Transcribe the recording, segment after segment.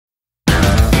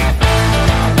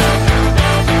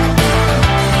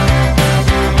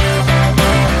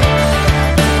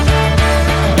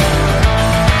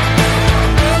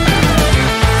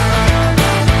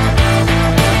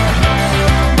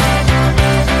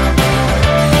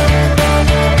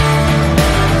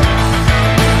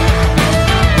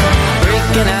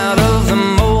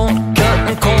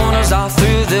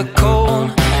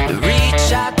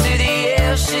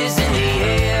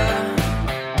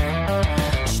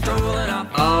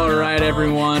right,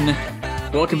 everyone.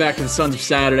 Welcome back to the Sons of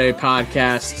Saturday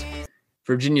podcast.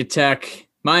 Virginia Tech.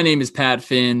 My name is Pat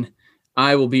Finn.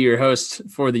 I will be your host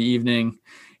for the evening.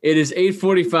 It is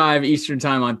 8:45 Eastern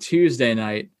Time on Tuesday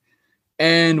night,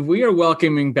 and we are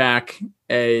welcoming back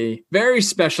a very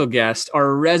special guest,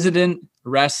 our resident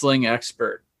wrestling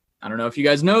expert. I don't know if you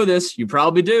guys know this. You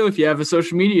probably do if you have a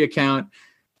social media account.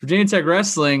 Virginia Tech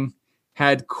Wrestling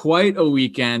had quite a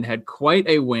weekend, had quite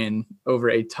a win over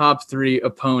a top 3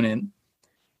 opponent,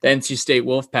 the NC State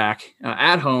Wolfpack,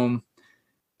 at home.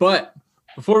 But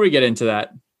before we get into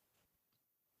that,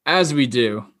 as we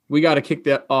do, we got to kick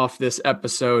off this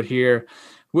episode here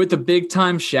with a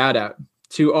big-time shout-out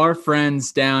to our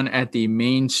friends down at the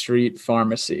Main Street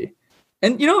Pharmacy.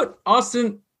 And you know what,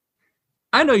 Austin?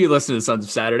 I know you listen to Sons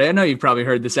of Saturday. I know you've probably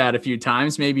heard this ad a few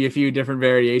times, maybe a few different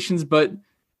variations, but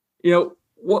you know,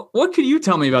 what could you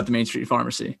tell me about the Main Street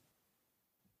Pharmacy?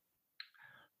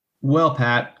 Well,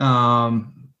 Pat, I've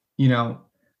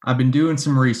been doing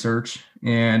some research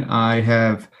and I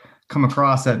have come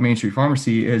across that Main Street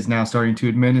Pharmacy is now starting to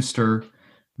administer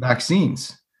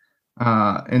vaccines.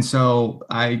 And so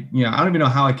I don't even know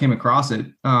how I came across it.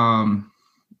 And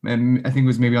I think it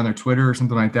was maybe on their Twitter or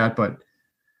something like that. But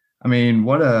I mean,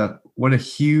 what a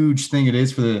huge thing it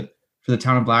is for the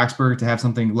town of Blacksburg to have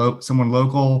someone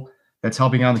local that's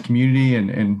helping out the community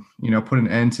and put an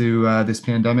end to this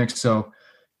pandemic. So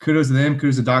kudos to them,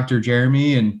 kudos to Dr.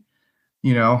 Jeremy, and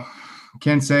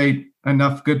can't say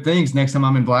enough good things. Next time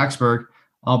I'm in Blacksburg,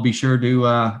 I'll be sure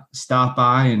to stop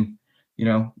by and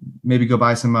maybe go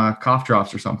buy some cough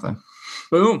drops or something.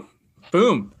 Boom.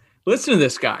 Listen to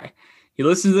this guy. He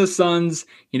listens to the Suns.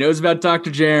 He knows about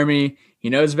Dr. Jeremy. He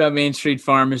knows about Main Street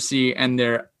Pharmacy, and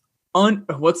they're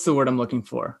what's the word I'm looking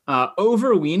for?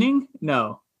 Overweening?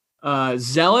 No.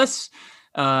 Zealous,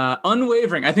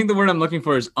 unwavering. I think the word I'm looking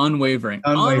for is unwavering.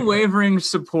 Unwavering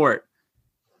support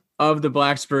of the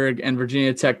Blacksburg and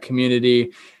Virginia Tech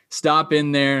community. Stop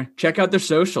in there, check out their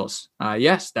socials.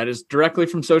 Yes, that is directly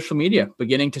from social media,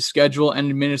 beginning to schedule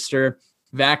and administer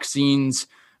vaccines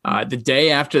the day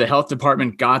after the health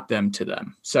department got them to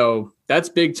them. So that's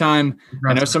big time.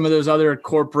 I know some of those other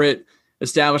corporate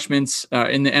establishments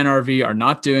in the NRV are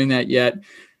not doing that yet.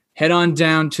 Head on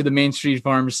down to the Main Street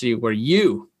Pharmacy where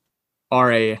you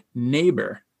are a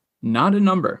neighbor, not a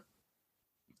number.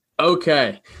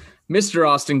 Okay, Mr.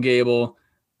 Austin Gable,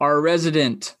 our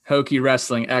resident Hokie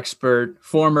wrestling expert,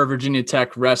 former Virginia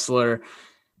Tech wrestler,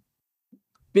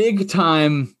 big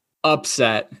time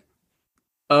upset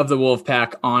of the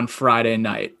Wolfpack on Friday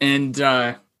night. And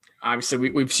obviously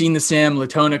we've seen the Sam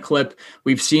Latona clip.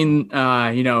 We've seen,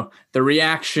 the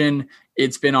reaction.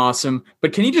 It's been awesome.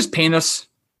 But can you just paint us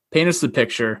the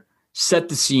picture, set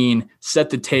the scene, set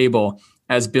the table,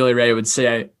 as Billy Ray would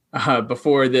say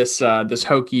before this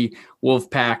Hokie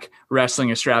Wolfpack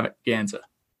wrestling extravaganza?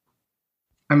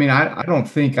 I mean, I don't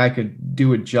think I could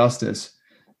do it justice.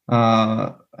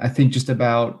 I think just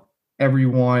about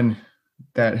everyone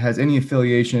that has any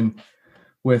affiliation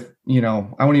with, I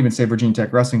wouldn't even say Virginia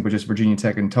Tech wrestling, but just Virginia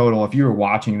Tech in total. If you were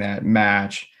watching that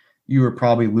match, you were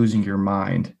probably losing your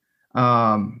mind.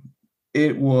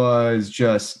 It was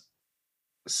just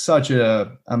such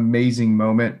an amazing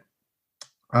moment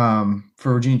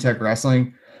for Virginia Tech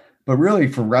wrestling, but really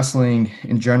for wrestling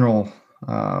in general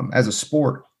as a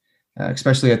sport,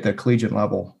 especially at the collegiate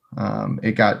level.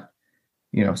 It got,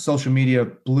 social media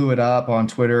blew it up on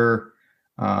Twitter.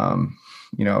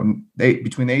 Between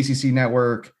the ACC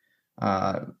network,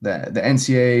 the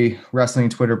NCAA wrestling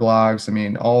Twitter blogs, I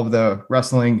mean, all of the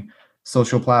wrestling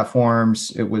social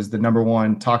platforms, it was the number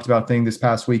one talked about thing this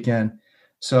past weekend.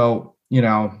 So,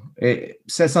 it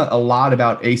says a lot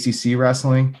about ACC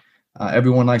wrestling.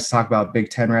 Everyone likes to talk about Big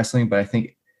Ten wrestling, but I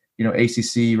think,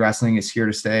 ACC wrestling is here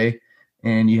to stay.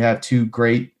 And you have two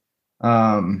great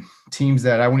teams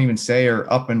that I wouldn't even say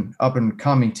are up and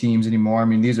coming teams anymore. I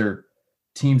mean, these are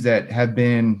teams that have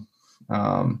been,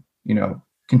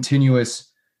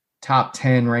 continuous top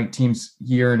 10 ranked teams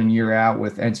year in and year out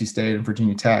with NC State and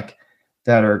Virginia Tech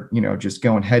that are, just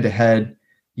going head to head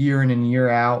year in and year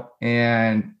out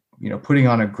and, putting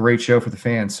on a great show for the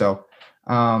fans. So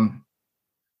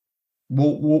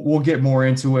we'll get more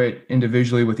into it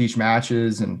individually with each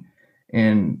matches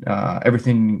and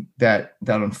everything that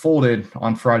unfolded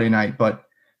on Friday night, but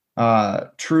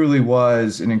truly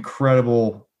was an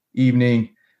incredible evening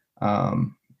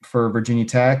for Virginia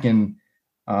Tech. And,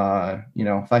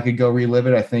 if I could go relive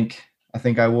it, I think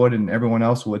I would, and everyone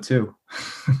else would too.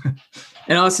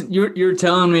 And Austin, you're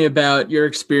telling me about your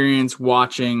experience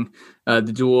watching the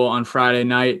duel on Friday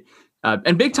night.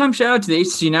 And big time shout out to the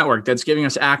ACC network that's giving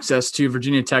us access to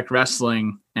Virginia Tech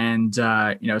wrestling and,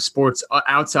 sports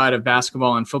outside of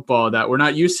basketball and football that we're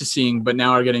not used to seeing, but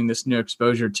now are getting this new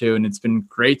exposure to. And it's been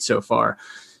great so far.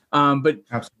 But,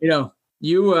 Absolutely.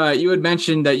 you had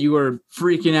mentioned that you were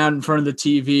freaking out in front of the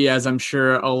TV, as I'm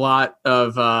sure a lot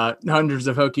of hundreds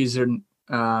of Hokies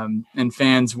and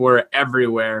fans were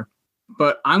everywhere.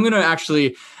 But I'm going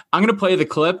to play the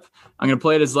clip. I'm going to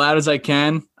play it as loud as I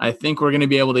can. I think we're going to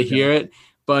be able to hear it.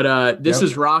 But this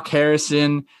is Rock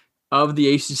Harrison of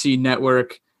the ACC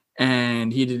network,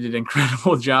 and he did an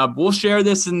incredible job. We'll share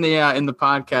this in the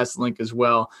podcast link as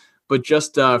well. But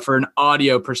just for an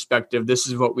audio perspective, this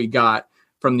is what we got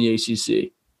from the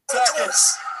ACC.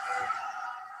 Seconds.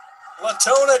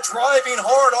 Latona driving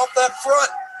hard off that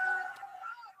front.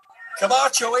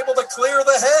 Camacho able to clear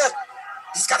the head.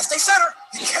 He's got to stay center.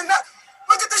 He cannot.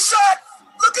 Look at the shot.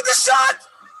 Look at the shot.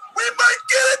 We might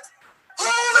get it.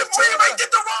 Hold it. We might get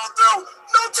the roll through.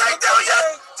 No takedown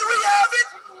yet. Do we have it?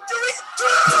 Do we?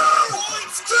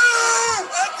 Two.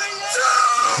 At the end.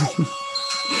 Two.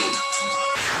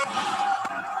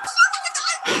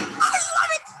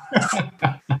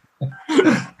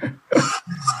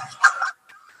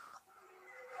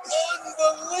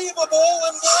 Unbelievable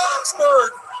in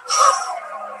Blacksburg.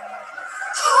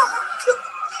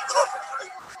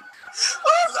 I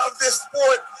love this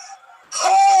sport.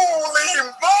 Holy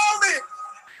moly!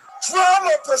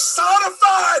 Drama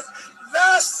personified.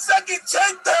 Last second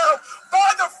takedown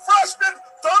by the freshman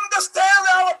from the state of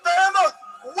Alabama.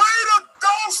 Way to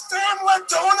go, Stan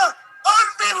Latona.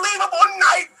 Unbelievable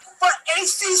night for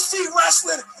ACC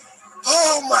wrestling.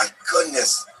 Oh my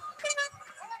goodness.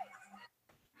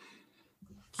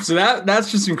 So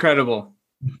that's just incredible.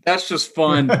 That's just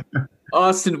fun.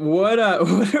 Austin, what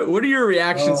are your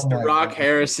reactions to Rock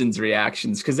Harrison's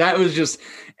reactions? Because that was just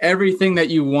everything that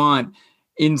you want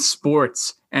in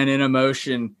sports and in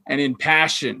emotion and in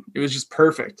passion. It was just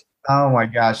perfect. Oh my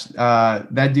gosh.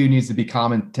 That dude needs to be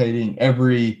commentating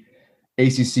every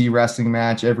ACC wrestling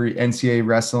match, every NCAA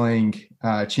wrestling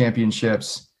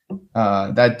championships.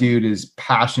 That dude is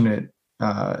passionate.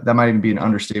 That might even be an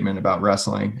understatement about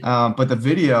wrestling. But the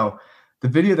video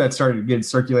that started getting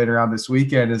circulated around this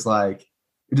weekend is like,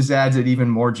 it just adds it even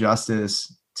more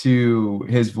justice to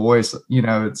his voice. You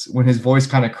know, it's when his voice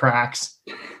kind of cracks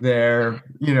there,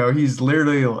 you know, he's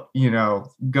literally, you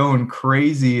know, going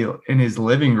crazy in his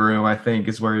living room, I think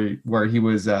is where he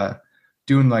was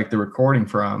doing like the recording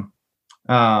from.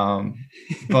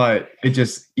 But it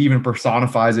just even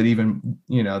personifies it even,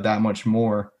 you know, that much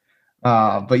more.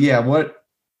 But yeah, what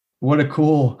a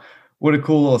cool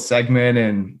little segment,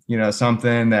 and, you know,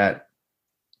 something that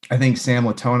I think Sam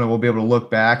Latona will be able to look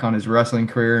back on his wrestling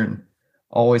career and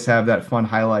always have that fun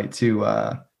highlight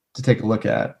to take a look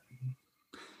at.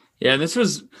 Yeah, this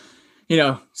was, you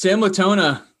know, Sam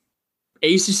Latona,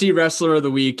 ACC Wrestler of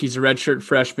the Week. He's a redshirt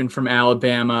freshman from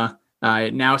Alabama.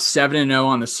 Now 7-0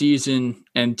 on the season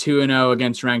and 2-0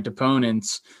 against ranked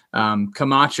opponents.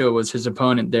 Camacho was his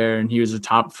opponent there, and he was a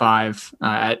top 5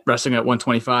 at wrestling at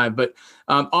 125. But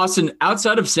Austin,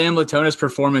 outside of Sam Latona's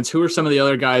performance, who are some of the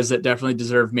other guys that definitely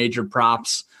deserve major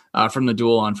props from the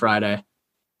duel on Friday?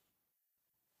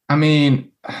 I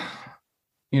mean,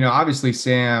 you know, obviously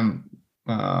Sam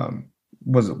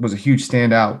was a huge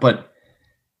standout, but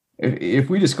if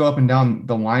we just go up and down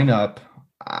the lineup,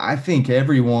 I think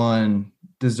everyone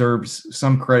deserves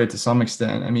some credit to some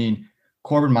extent. I mean,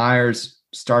 Corbin Myers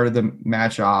started the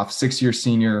match off, 6-year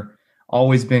senior,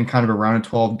 always been kind of a round of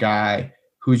 12 guy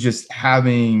who's just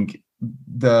having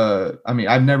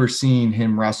I've never seen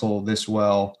him wrestle this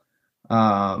well.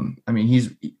 I mean,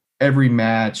 he's every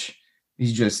match,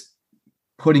 he's just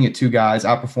putting it to guys,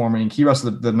 outperforming. He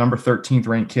wrestled the number 13th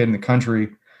ranked kid in the country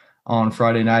on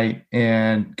Friday night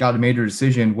and got a major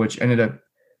decision, which ended up,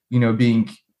 you know, being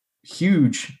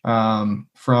huge from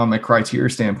a criteria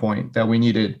standpoint that we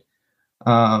needed.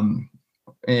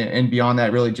 And beyond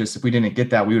that, really just if we didn't get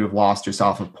that, we would have lost just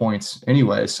off of points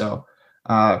anyway. So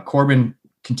Corbin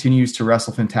continues to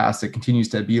wrestle fantastic, continues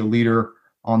to be a leader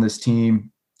on this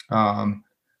team.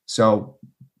 So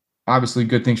obviously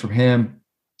good things from him.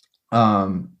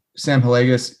 Sam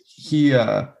Hilligus,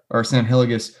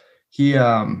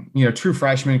 you know, true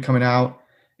freshman coming out.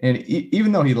 And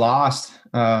even though he lost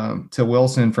to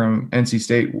Wilson from NC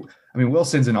State, I mean,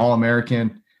 Wilson's an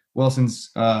All-American.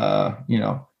 Wilson's, you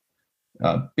know,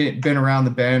 been around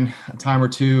the bend a time or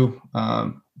two.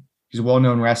 He's a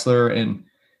well-known wrestler, and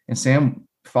Sam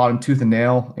fought him tooth and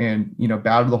nail and, you know,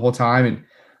 battled the whole time. And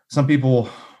some people,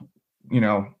 you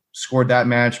know, scored that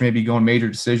match, maybe going major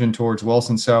decision towards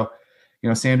Wilson. So, you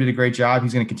know, Sam did a great job.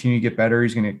 He's going to continue to get better.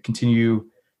 He's going to continue,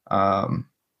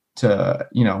 to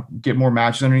get more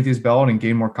matches underneath his belt and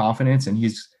gain more confidence. And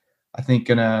he's, I think,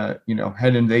 gonna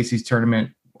head into the ACC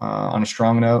tournament on a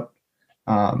strong note.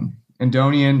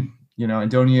 Andonian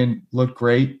looked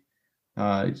great,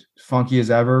 funky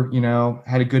as ever.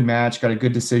 Had a good match, got a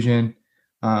good decision,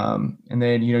 and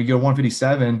then you go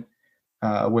 157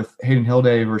 with Hayden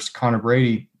Hilday versus Connor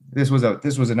Brady. This was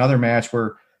another match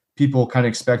where people kind of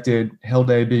expected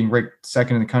Hilday, being ranked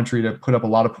second in the country, to put up a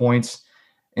lot of points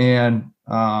and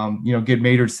get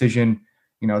major decision.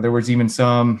 There was even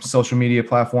some social media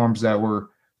platforms that were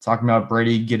talking about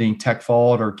Brady getting tech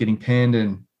fault or getting pinned,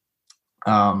 and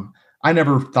I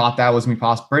never thought that was going to be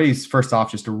possible. Brady's, first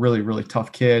off, just a really, really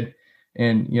tough kid.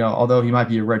 And, although he might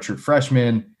be a redshirt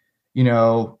freshman,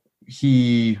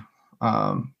 he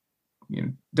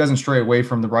doesn't stray away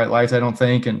from the bright lights, I don't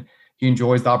think. And he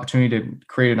enjoys the opportunity to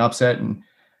create an upset. And,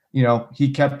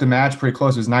 he kept the match pretty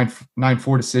close. It was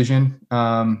 9-4 decision.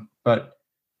 But,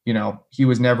 he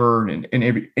was never in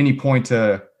any point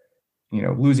to,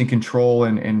 losing control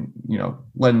and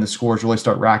letting the scores really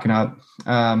start racking up.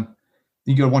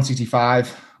 You go to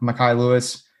 165, Mekhi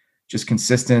Lewis, just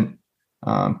consistent.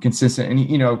 And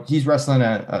he's wrestling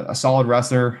a solid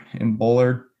wrestler in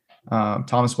Bullard,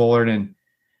 Thomas Bullard. And,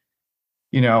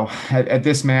 at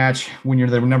this match, when you're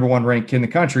the number one ranked kid in the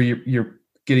country, you're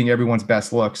getting everyone's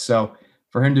best looks. So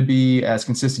for him to be as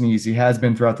consistent as he has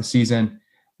been throughout the season,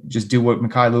 just do what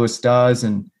Mekhi Lewis does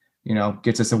and,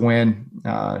 gets us a win.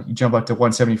 You jump up to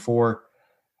 174.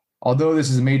 Although this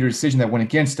is a major decision that went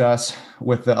against us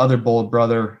with the other Bullard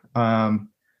brother, I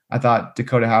thought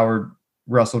Dakota Howard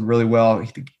wrestled really well.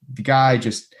 The guy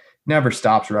just never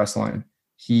stops wrestling.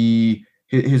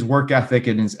 His work ethic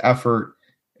and his effort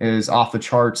is off the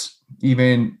charts,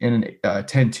 even in a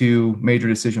 10-2 major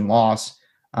decision loss.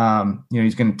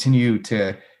 He's going to continue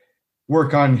to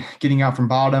work on getting out from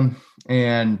bottom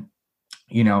and,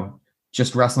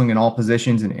 just wrestling in all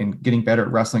positions and getting better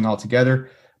at wrestling altogether.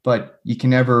 But you can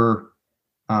never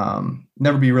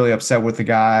be really upset with the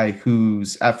guy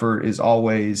whose effort is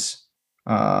always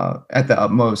at the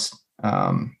utmost,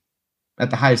 at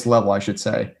the highest level, I should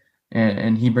say.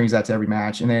 And he brings that to every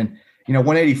match. And then,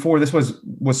 184, this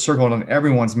was circled on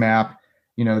everyone's map.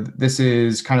 This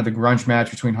is kind of the grunge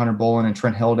match between Hunter Bolen and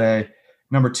Trent Hilday,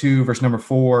 number 2 versus number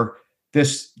 4.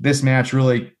 This match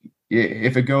really,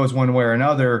 if it goes one way or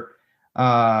another,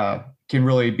 can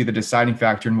really be the deciding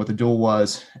factor in what the duel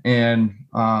was. And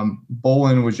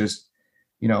Bolen was just,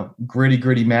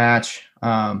 gritty match.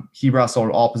 He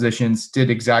wrestled all positions, did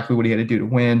exactly what he had to do to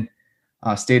win,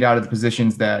 stayed out of the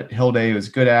positions that Hilday was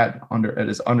good at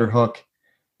his underhook.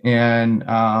 And,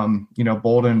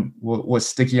 Bolden was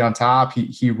sticky on top.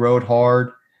 He rode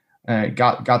hard,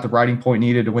 got the riding point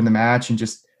needed to win the match, and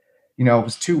just, it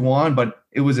was 2-1, but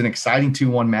it was an exciting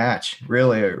 2-1 match.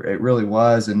 Really, it really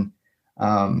was. And,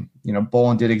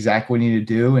 Bolen did exactly what he needed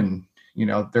to do. And,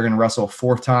 they're going to wrestle a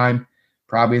 4th time,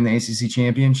 probably in the ACC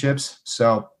championships.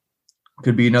 So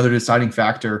could be another deciding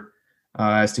factor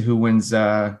as to who wins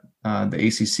the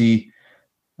ACC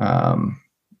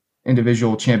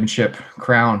individual championship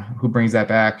crown, who brings that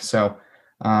back. So,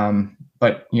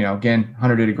 but again,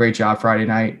 Hunter did a great job Friday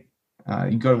night.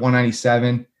 You go to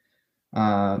 197.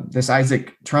 This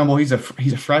Isaac Trumbull, he's a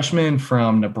freshman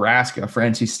from Nebraska for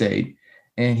NC State,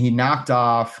 and he knocked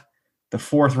off the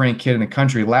 4th ranked kid in the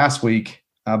country last week,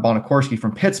 Bonikorsky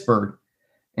from Pittsburgh.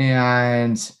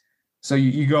 And so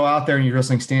you go out there and you're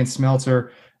wrestling Stan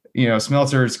Smeltzer.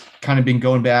 Smeltzer's kind of been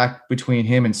going back between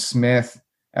him and Smith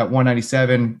at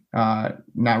 197.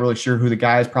 Not really sure who the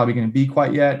guy is probably going to be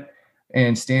quite yet.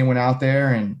 And Stan went out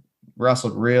there and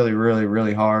wrestled really, really,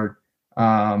 really hard.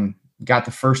 Got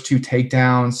the first 2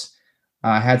 takedowns,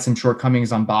 had some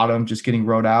shortcomings on bottom, just getting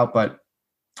rode out. But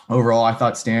overall, I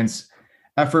thought Stan's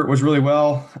effort was really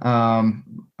well.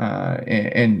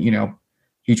 And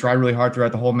he tried really hard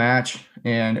throughout the whole match,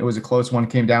 and it was a close one. It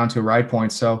came down to a ride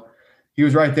point. So he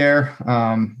was right there.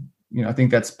 I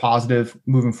think that's positive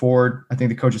moving forward. I think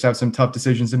the coaches have some tough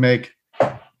decisions to make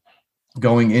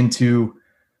going into,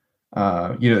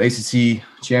 the ACC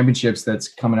championships that's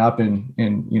coming up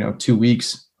in 2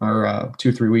 weeks or 2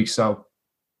 or 3 weeks. So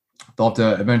they'll have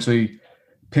to eventually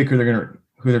pick who they're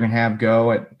going to have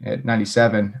go at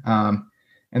 97. And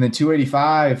then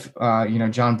 285,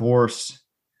 John Borst,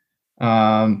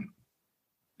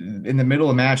 in the middle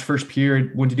of the match, first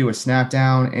period, went to do a snap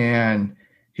down, and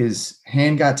his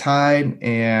hand got tied,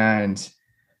 and,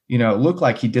 it looked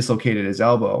like he dislocated his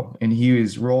elbow, and he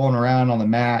was rolling around on the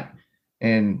mat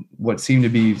in what seemed to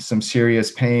be some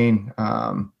serious pain.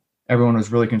 Everyone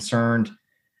was really concerned.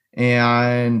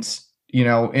 And,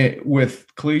 with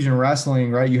collegiate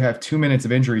wrestling, right, you have 2 minutes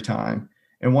of injury time,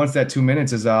 And once that 2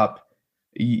 minutes is up,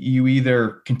 you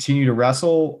either continue to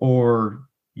wrestle or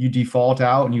you default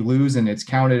out and you lose, and it's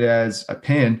counted as a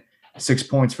pin, 6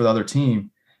 points for the other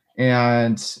team.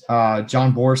 And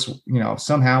John Borst,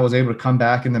 somehow was able to come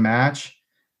back in the match.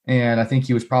 And I think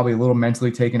he was probably a little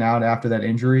mentally taken out after that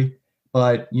injury.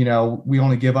 But, we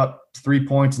only give up 3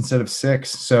 points instead of 6.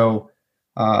 So,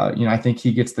 I think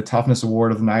he gets the toughness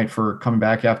award of the night for coming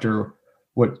back after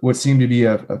what seemed to be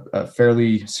a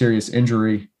fairly serious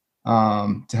injury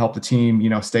to help the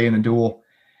team, stay in the duel.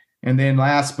 And then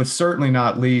last but certainly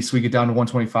not least, we get down to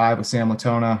 125 with Sam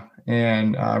Latona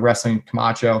and wrestling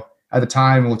Camacho. At the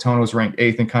time, Latona was ranked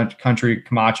 8th in country.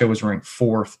 Camacho was ranked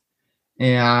 4th.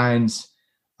 And,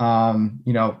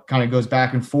 kind of goes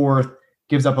back and forth,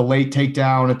 gives up a late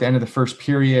takedown at the end of the first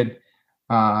period.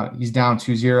 He's down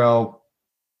 2-0.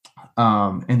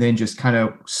 And then just kind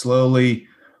of slowly,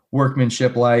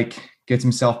 workmanship-like, gets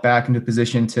himself back into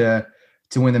position to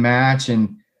win the match.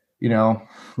 And,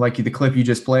 like the clip you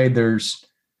just played, there's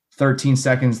 13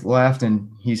 seconds left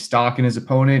and he's stalking his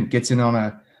opponent, gets in on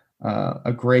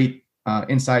a great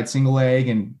inside single leg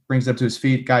and brings it up to his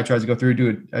feet. Guy tries to go through,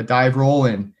 do a dive roll,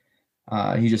 and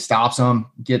he just stops him,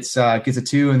 gets a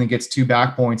 2, and then gets 2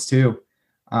 back points too,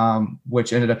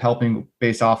 which ended up helping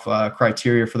based off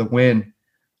criteria for the win.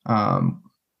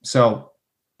 So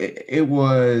it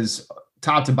was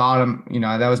top to bottom.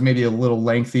 That was maybe a little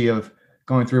lengthy of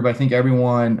going through, but I think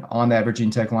everyone on that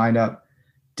Virginia Tech lineup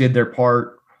did their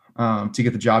part to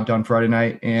get the job done Friday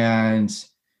night. And,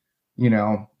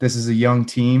 this is a young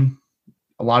team.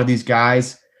 A lot of these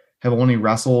guys have only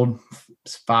wrestled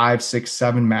 5, 6,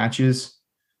 7 matches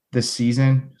this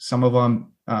season, some of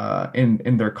them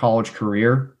in their college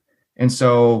career. And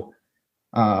so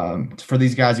for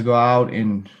these guys to go out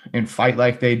and fight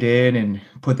like they did and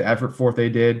put the effort forth they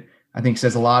did, I think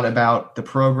says a lot about the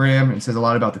program and says a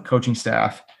lot about the coaching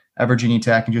staff at Virginia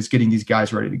Tech and just getting these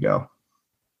guys ready to go.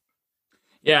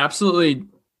 Yeah, absolutely.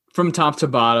 From top to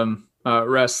bottom,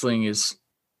 wrestling is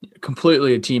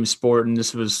completely a team sport, and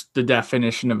this was the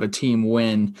definition of a team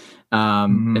win.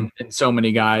 And so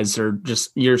many guys are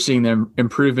you're seeing them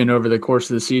improving over the course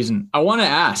of the season. I want to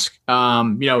ask,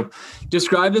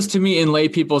 describe this to me in lay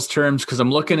people's terms, because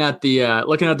I'm looking at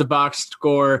the box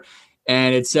score,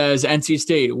 and it says NC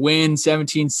State win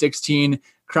 17-16,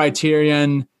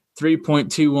 criterion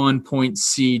 3.21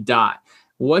 .C.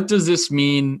 What does this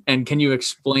mean? And can you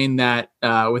explain that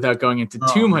without going into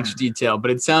too much detail?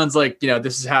 But it sounds like,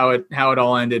 this is how it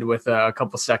all ended with a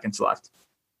couple seconds left.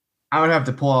 I would have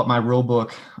to pull out my rule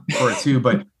book for it too,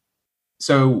 but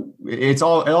so it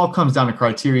all comes down to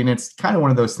criteria. And it's kind of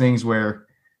one of those things where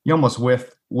you almost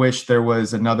wish there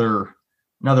was another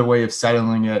way of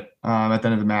settling it at the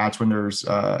end of the match when there's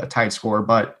a tight score.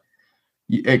 But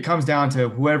it comes down to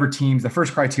whoever teams. The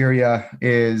first criteria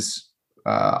is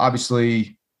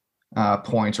obviously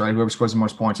points, right? Whoever scores the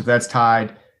most points. If that's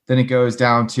tied, then it goes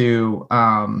down to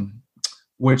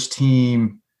which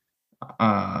team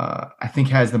I think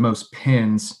has the most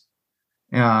pins.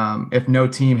 If no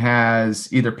team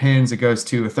has either pins, it goes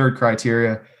to a third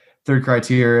criteria. Third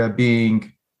criteria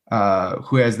being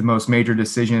who has the most major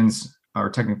decisions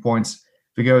or technical points.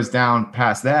 If it goes down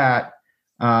past that,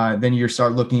 then you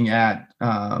start looking at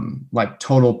like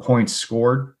total points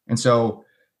scored. And so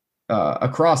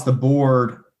across the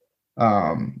board,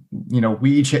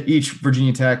 we each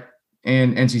Virginia Tech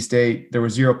and NC State, there were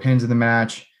 0 pins in the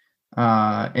match,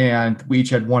 and we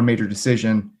each had 1 major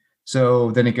decision.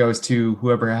 So then it goes to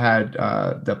whoever had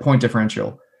the point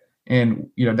differential, and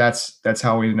that's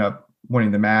how we ended up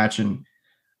winning the match. And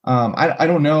I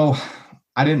don't know.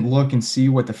 I didn't look and see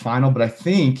what the final, but I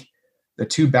think the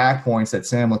 2 back points that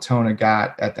Sam Latona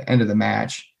got at the end of the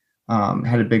match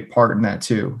had a big part in that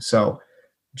too. So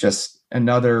just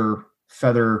another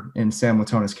feather in Sam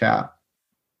Latona's cap.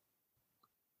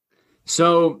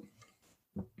 So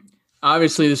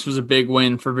obviously this was a big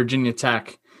win for Virginia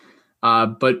Tech,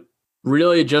 but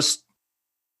really just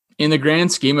in the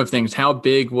grand scheme of things, how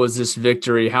big was this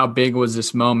victory? How big was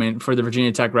this moment for the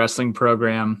Virginia Tech wrestling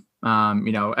program?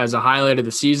 As a highlight of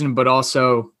the season, but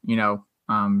also,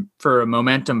 for a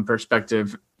momentum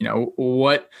perspective,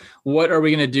 what are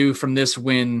we going to do from this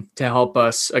win to help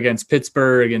us against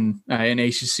Pittsburgh and in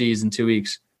ACCs in 2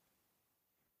 weeks?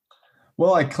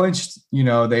 Well, I clinched,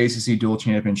 the ACC dual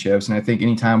championships. And I think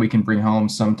anytime we can bring home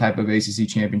some type of ACC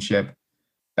championship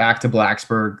back to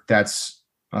Blacksburg, that's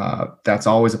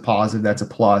always a positive. That's a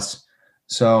plus.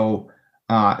 So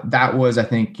that was, I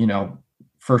think,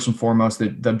 first and foremost, the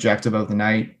objective of the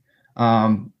night.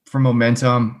 For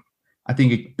momentum, I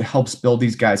think it helps build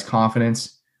these guys'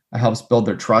 confidence. It helps build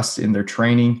their trust in their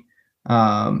training.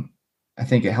 I I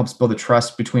think it helps build a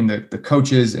trust between the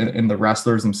coaches and the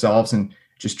wrestlers themselves, and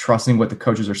just trusting what the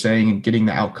coaches are saying and getting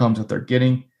the outcomes that they're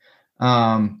getting.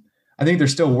 I think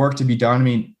there's still work to be done. I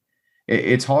mean,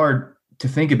 it's hard to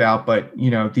think about, but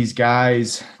these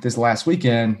guys this last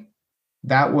weekend,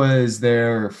 that was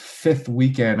their 5th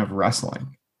weekend of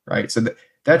wrestling, right? So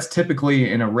that's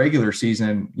typically in a regular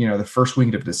season, the first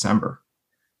week of December.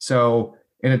 So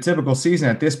in a typical season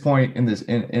at this point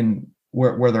in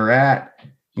where they're at,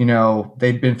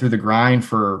 they've been through the grind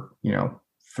for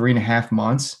 3.5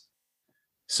 months.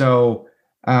 So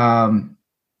for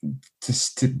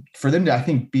them to, I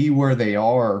think, be where they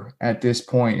are at this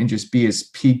point and just be as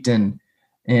peaked and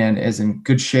as in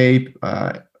good shape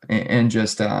and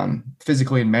just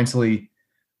physically and mentally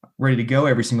ready to go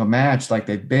every single match like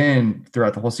they've been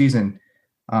throughout the whole season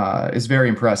is very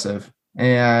impressive.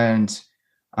 And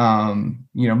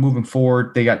moving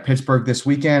forward, they got Pittsburgh this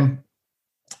weekend,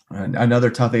 another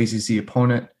tough ACC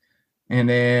opponent. And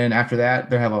then after that,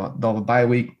 they'll have a bye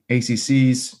week,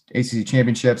 ACC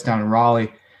championships down in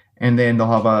Raleigh. And then they'll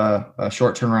have a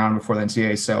short turnaround before the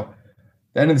NCAA. So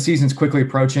the end of the season is quickly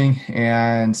approaching.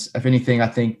 And if anything, I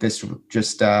think this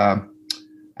just added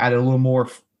a little more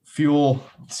fuel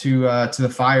to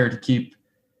the fire to keep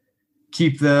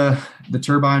the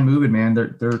turbine moving, man. They're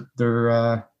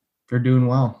doing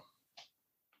well.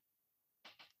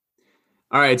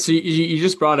 All right. So you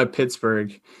just brought up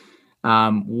Pittsburgh.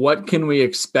 What can we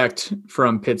expect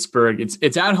from Pittsburgh?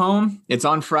 It's at home. It's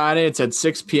on Friday. It's at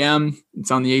 6 p.m.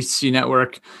 It's on the ACC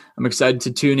network. I'm excited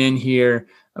to tune in here.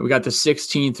 We got the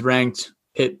 16th ranked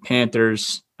Pitt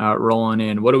Panthers rolling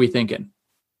in. What are we thinking?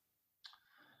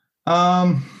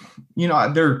 They're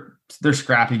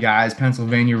scrappy guys.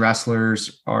 Pennsylvania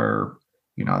wrestlers are,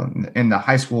 in the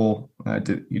high school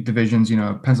divisions,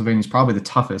 Pennsylvania is probably the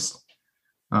toughest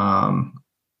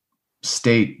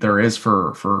state there is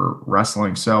for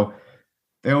wrestling. So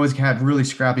they always have really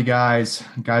scrappy guys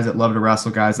that love to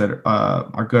wrestle, guys that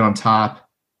are good on top,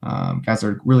 guys that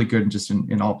are really good just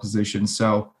in all positions.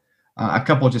 So a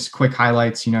couple of just quick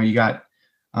highlights. You got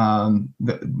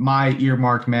my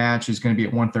earmarked match is going to be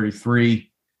at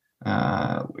 133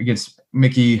 against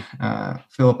Mickey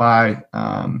Philippi,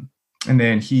 and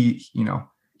then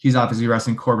he's obviously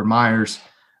wrestling Corbin Myers.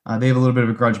 They have a little bit of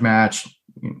a grudge match.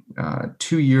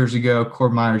 2 years ago,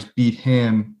 Corbin Myers beat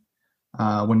him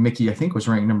when Mickey, I think, was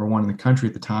ranked number 1 in the country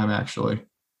at the time, actually,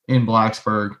 in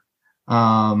Blacksburg.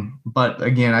 But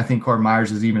again, I think Corbin Myers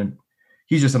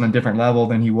he's just on a different level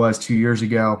than he was 2 years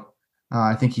ago.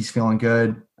 I think he's feeling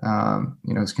good.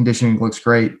 His conditioning looks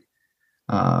great.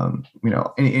 Any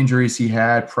injuries he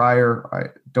had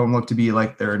prior don't look to be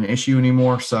like they're an issue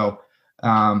anymore. So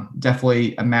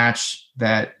definitely a match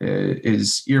that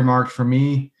is earmarked for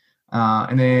me.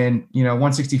 And then,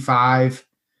 165,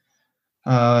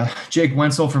 Jake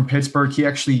Wenzel from Pittsburgh, he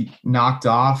actually knocked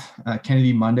off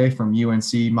Kennedy Monday from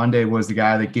UNC. Monday was the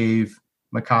guy that gave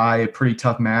Mackay a pretty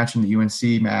tough match in the UNC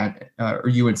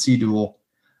duel.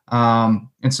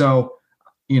 And so,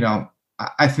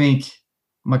 I think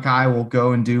Mackay will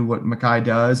go and do what Mackay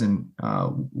does, and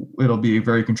it'll be a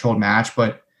very controlled match.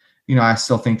 But, I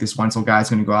still think this Wenzel guy is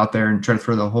going to go out there and try to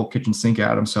throw the whole kitchen sink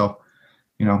at him. So,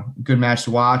 good match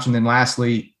to watch. And then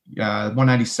lastly,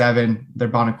 197, they're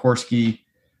Bonacorski.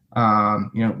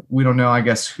 We don't know, I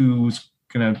guess, who's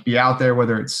going to be out there,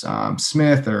 whether it's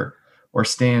Smith or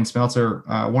Stan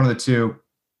Smeltzer, one of the two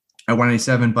at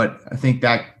 197. But I think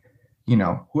that,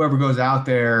 whoever goes out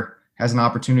there has an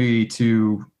opportunity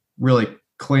to really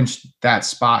clinch that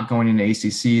spot going into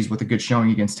ACCs with a good showing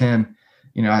against him.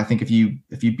 I think if you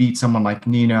beat someone like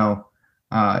Nino,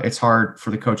 it's hard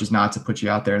for the coaches not to put you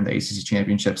out there in the ACC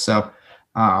championship. So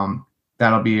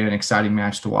that'll be an exciting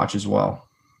match to watch as well.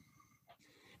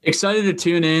 Excited to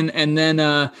tune in. And then,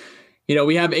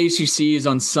 we have ACCs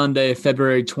on Sunday,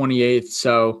 February 28th.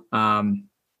 So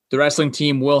the wrestling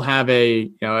team will have a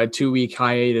 2-week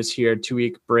hiatus here,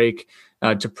 2-week break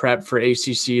to prep for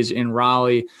ACCs in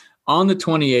Raleigh on the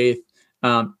 28th.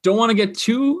 Don't want to get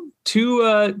too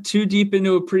deep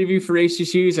into a preview for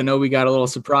ACCs. I know we got a little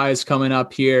surprise coming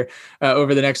up here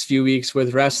over the next few weeks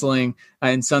with wrestling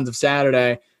and Sons of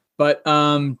Saturday, but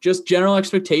just general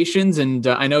expectations. And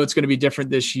I know it's going to be different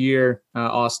this year,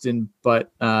 Austin,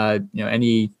 but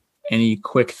any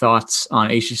quick thoughts on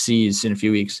ACCs in a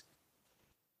few weeks?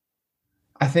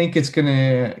 I think it's going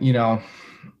to,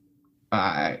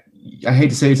 I hate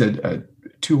to say it's a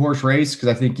 2-horse race, because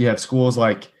I think you have schools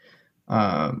like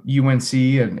UNC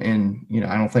and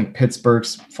I don't think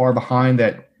Pittsburgh's far behind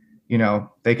that,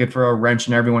 they could throw a wrench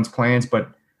in everyone's plans. But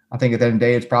I think at the end of the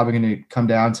day, it's probably going to come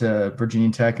down to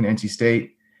Virginia Tech and NC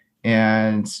State.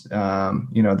 And,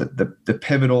 the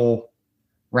pivotal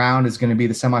round is going to be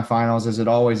the semifinals, as it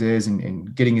always is,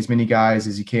 and getting as many guys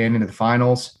as you can into the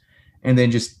finals. And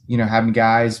then just, having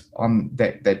guys on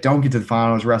that don't get to the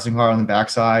finals wrestling hard on the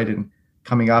backside and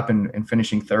coming up and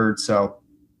finishing third. So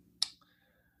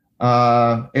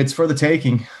it's for the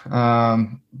taking.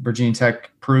 Virginia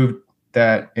Tech proved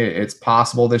that it's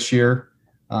possible this year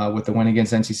with the win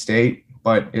against NC State,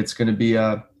 but it's going to be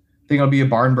I think it'll be a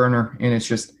barn burner, and it's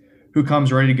just who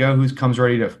comes ready to go, who comes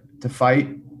ready to fight,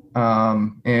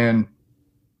 and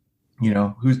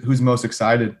who's most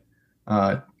excited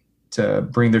to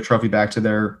bring their trophy back to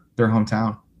their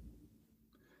hometown.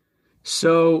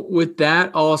 So with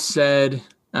that all said,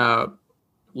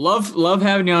 love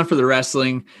having you on for the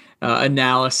wrestling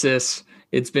analysis.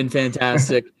 It's been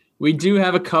fantastic. We do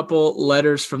have a couple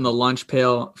letters from the lunch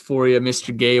pail for you,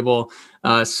 Mr. Gable,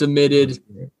 submitted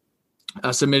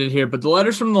here. But the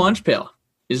letters from the lunch pail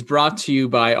is brought to you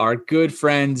by our good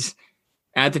friends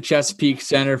at the Chesapeake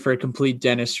Center for Complete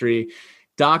Dentistry,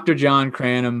 Dr. John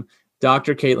Cranham,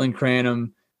 Dr. Caitlin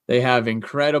Cranham. They have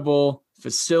incredible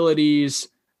facilities,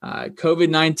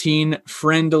 COVID-19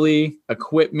 friendly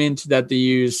equipment that they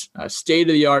use,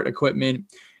 state-of-the-art equipment,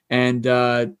 and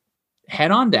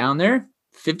head on down there.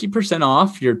 50%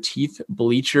 off your teeth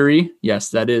bleachery. Yes,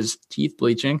 that is teeth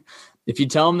bleaching. If you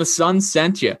tell them the sun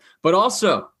sent you. But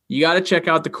also, you got to check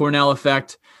out the Cornell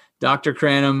Effect. Dr.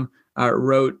 Cranham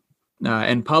wrote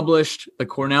and published the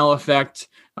Cornell Effect.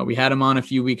 We had him on a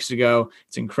few weeks ago.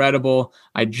 It's incredible.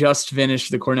 I just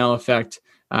finished the Cornell Effect.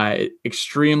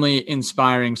 Extremely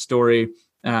inspiring story.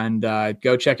 And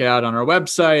go check it out on our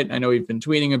website. I know we've been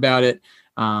tweeting about it.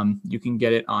 You can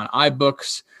get it on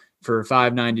iBooks for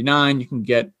 $5.99. You can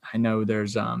get, I know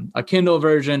there's a Kindle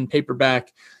version,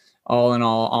 paperback, all in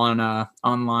all on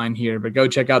online here. But go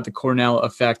check out the Cornell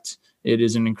Effect. It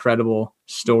is an incredible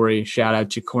story. Shout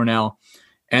out to Cornell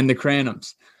and the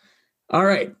Cranhams. All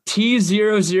right,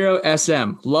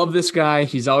 T00SM. Love this guy.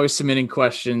 He's always submitting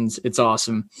questions. It's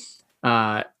awesome.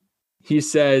 He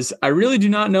says, I really do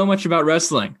not know much about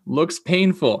wrestling. Looks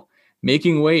painful.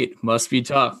 Making weight must be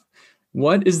tough.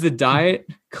 What is the diet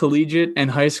collegiate and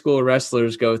high school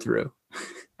wrestlers go through?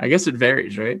 I guess it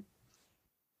varies, right?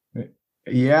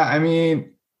 Yeah, I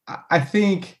mean, I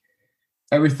think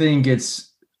everything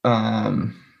gets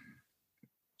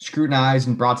scrutinized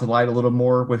and brought to light a little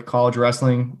more with college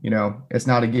wrestling. It's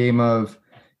not a game of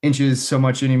inches so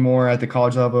much anymore at the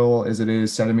college level as it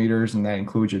is centimeters, and that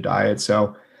includes your diet.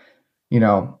 So,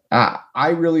 I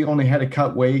really only had to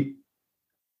cut weight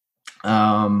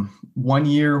 1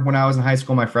 year when I was in high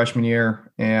school, my freshman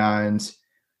year. And,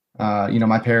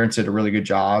 my parents did a really good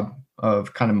job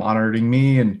of kind of monitoring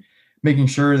me and making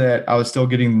sure that I was still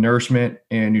getting the nourishment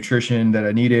and nutrition that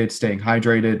I needed, staying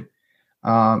hydrated,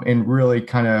 and really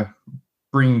kind of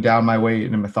bringing down my weight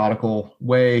in a methodical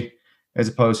way, as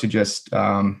opposed to just,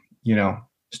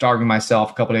 starving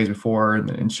myself a couple of days before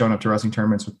and showing up to wrestling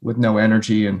tournaments with no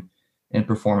energy and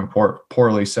performing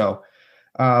poorly. So,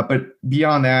 but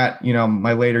beyond that,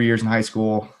 my later years in high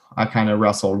school, I kind of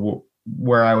wrestled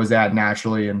where I was at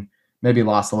naturally and maybe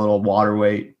lost a little water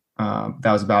weight.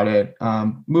 That was about it.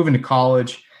 Moving to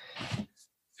college,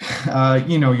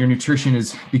 your nutrition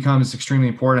becomes extremely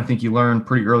important. I think you learn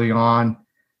pretty early on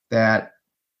that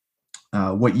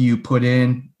what you put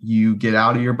in, you get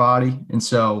out of your body. And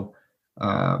so,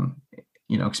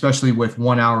 especially with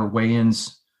 1 hour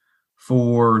weigh-ins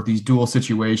for these dual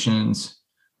situations,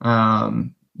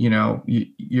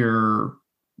 your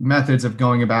methods of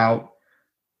going about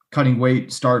cutting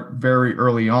weight start very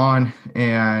early on,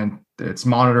 and it's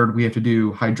monitored. We have to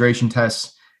do hydration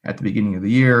tests at the beginning of the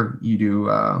year. You do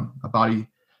a body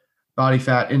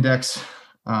fat index,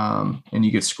 and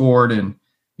you get scored. And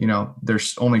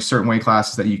there's only certain weight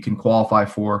classes that you can qualify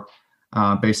for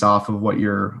based off of what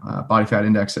your body fat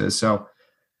index is. So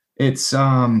it's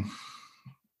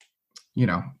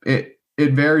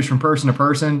it varies from person to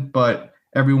person, but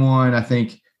everyone, I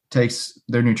think, takes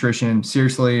their nutrition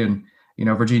seriously. And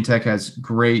Virginia Tech has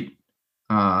great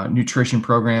nutrition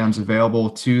programs available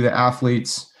to the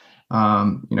athletes,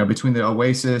 between the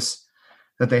Oasis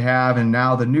that they have and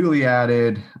now the newly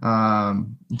added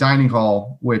dining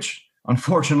hall, which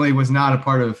unfortunately was not a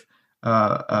part of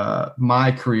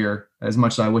my career as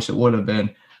much as I wish it would have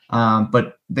been.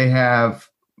 But they have,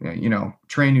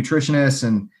 trained nutritionists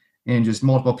and just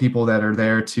multiple people that are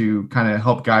there to kind of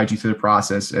help guide you through the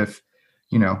process. If,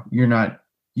 you're not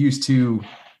used to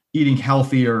eating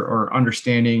healthy or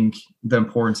understanding the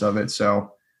importance of it.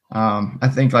 So I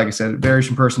think, like I said, it varies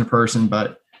from person to person,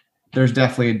 but there's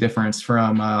definitely a difference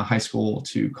from high school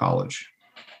to college.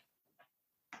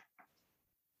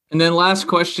 And then last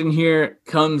question here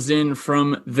comes in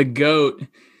from the GOAT,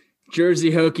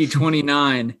 Jersey Hokie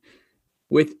 29.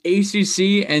 With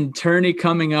ACC and tourney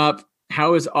coming up,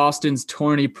 how is Austin's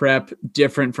tourney prep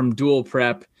different from dual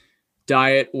prep?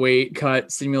 Diet, weight,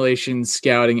 cut, simulation,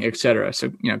 scouting, etc.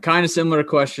 So, kind of similar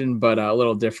question, but a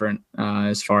little different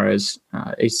as far as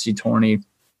ACC tourney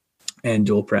and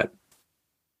dual prep.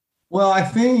 Well, I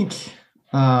think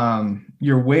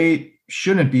your weight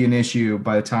shouldn't be an issue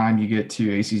by the time you get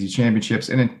to ACC championships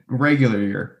in a regular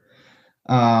year.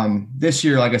 This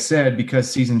year, like I said,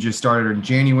 because season just started in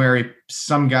January,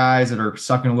 some guys that are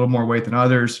sucking a little more weight than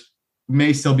others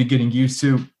may still be getting used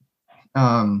to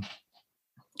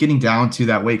getting down to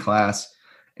that weight class.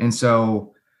 And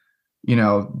so,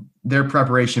 their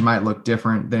preparation might look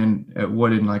different than it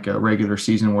would in like a regular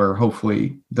season where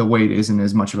hopefully the weight isn't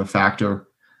as much of a factor.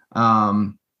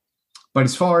 But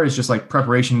as far as just like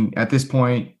preparation at this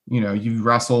point, you've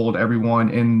wrestled everyone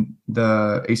in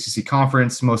the ACC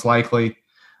conference, most likely.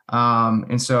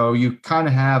 And so you kind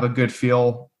of have a good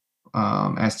feel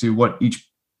as to what each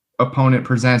opponent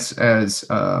presents as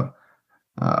a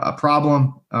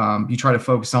problem. You try to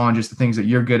focus on just the things that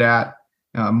you're good at,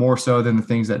 more so than the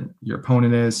things that your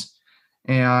opponent is.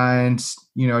 And,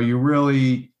 you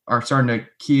really are starting to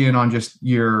key in on just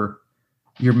your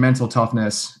mental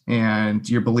toughness and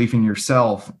your belief in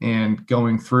yourself, and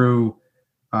going through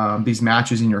these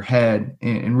matches in your head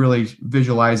and really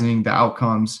visualizing the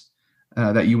outcomes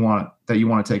that you want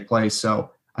to take place.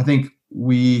 So I think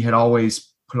we had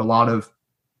always put a lot of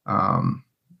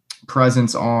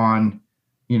presence on,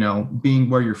 being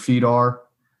where your feet are,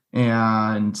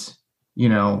 and,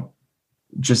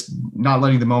 just not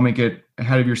letting the moment get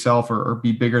ahead of yourself or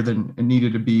be bigger than it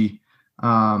needed to be.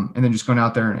 And then just going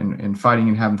out there and fighting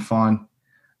and having fun.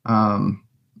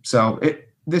 So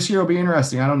this year will be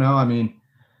interesting. I don't know. I mean,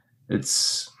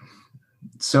 it's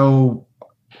so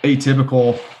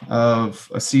atypical of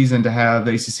a season to have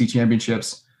the ACC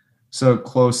championships so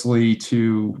closely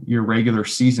to your regular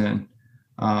season,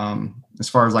 as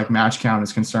far as like match count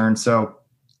is concerned. So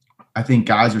I think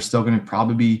guys are still going to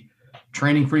probably be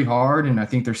training pretty hard, and I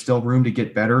think there's still room to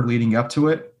get better leading up to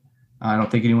it. I don't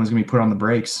think anyone's going to be put on the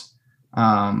brakes.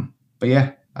 But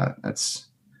yeah, I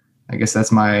guess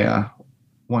that's my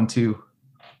 1-2.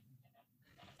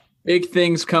 Big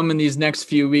things coming these next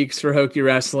few weeks for Hokie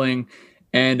wrestling,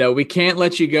 and we can't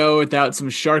let you go without some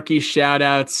Sharky shout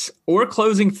outs or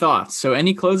closing thoughts. So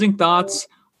any closing thoughts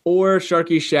or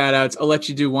Sharky shout outs, I'll let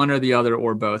you do one or the other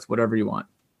or both, whatever you want.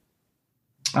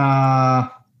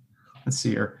 Let's see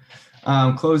here.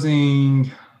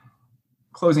 Closing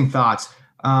thoughts.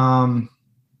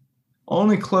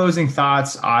 Only closing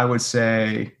thoughts I would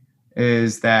say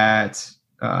is that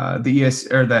the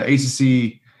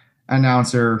ACC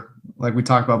announcer, like we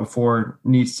talked about before,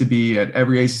 needs to be at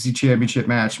every ACC championship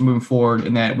match moving forward,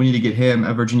 and that we need to get him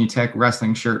a Virginia Tech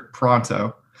wrestling shirt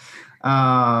pronto.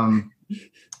 And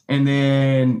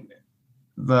then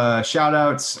the shout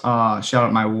outs, shout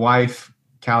out my wife,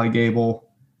 Callie Gable,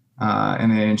 and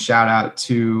then shout out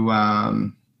to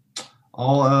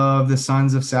all of the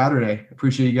Sons of Saturday.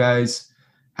 Appreciate you guys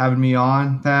having me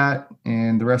on that,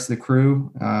 and the rest of the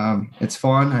crew. It's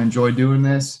fun. I enjoy doing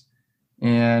this.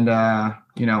 And,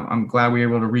 I'm glad we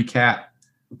were able to recap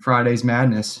Friday's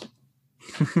madness.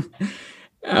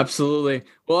 Absolutely.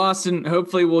 Well, Austin,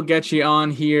 hopefully we'll get you on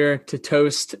here to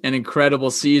toast an incredible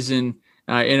season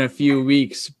in a few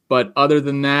weeks. But other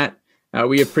than that,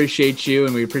 we appreciate you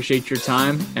and we appreciate your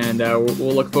time, and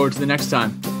we'll look forward to the next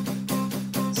time.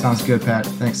 Sounds good, Pat.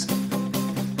 Thanks.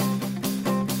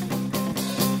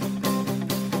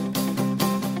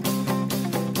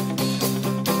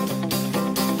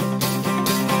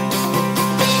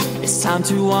 It's time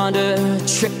to wander,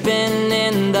 tripping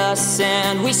in the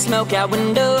sand. We smoke out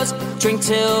windows, drink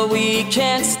till we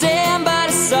can't stand. But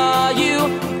I saw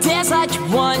you dance like you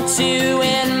want to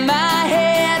in my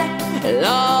head. And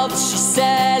all that she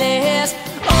said is,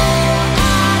 oh, I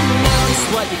know just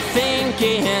what you're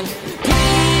thinking.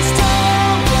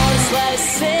 Let us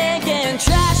sink and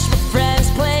trash my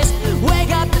friend's place.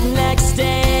 Wake up the next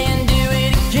day and do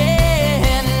it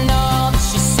again. And all that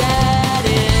she said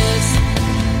is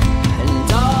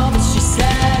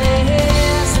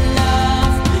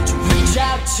enough to reach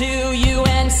out to you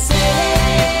and say,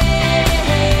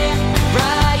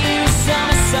 write you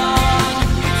some song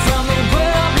from the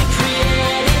world we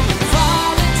created.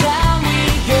 Farther down we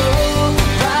go,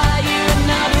 write you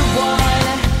another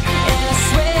one. And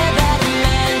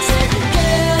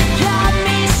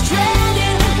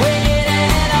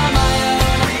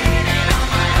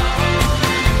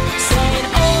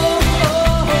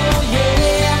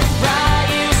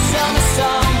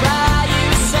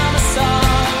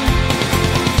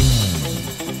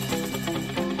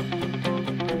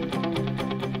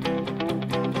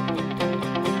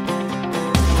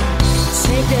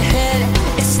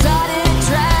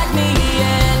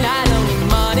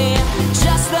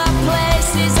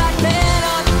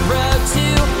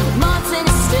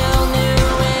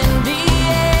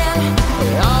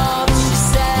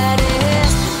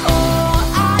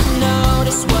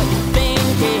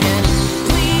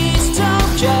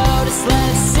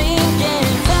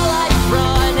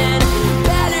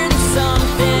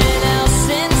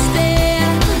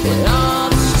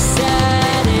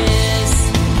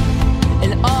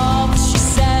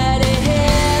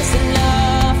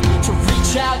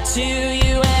to you.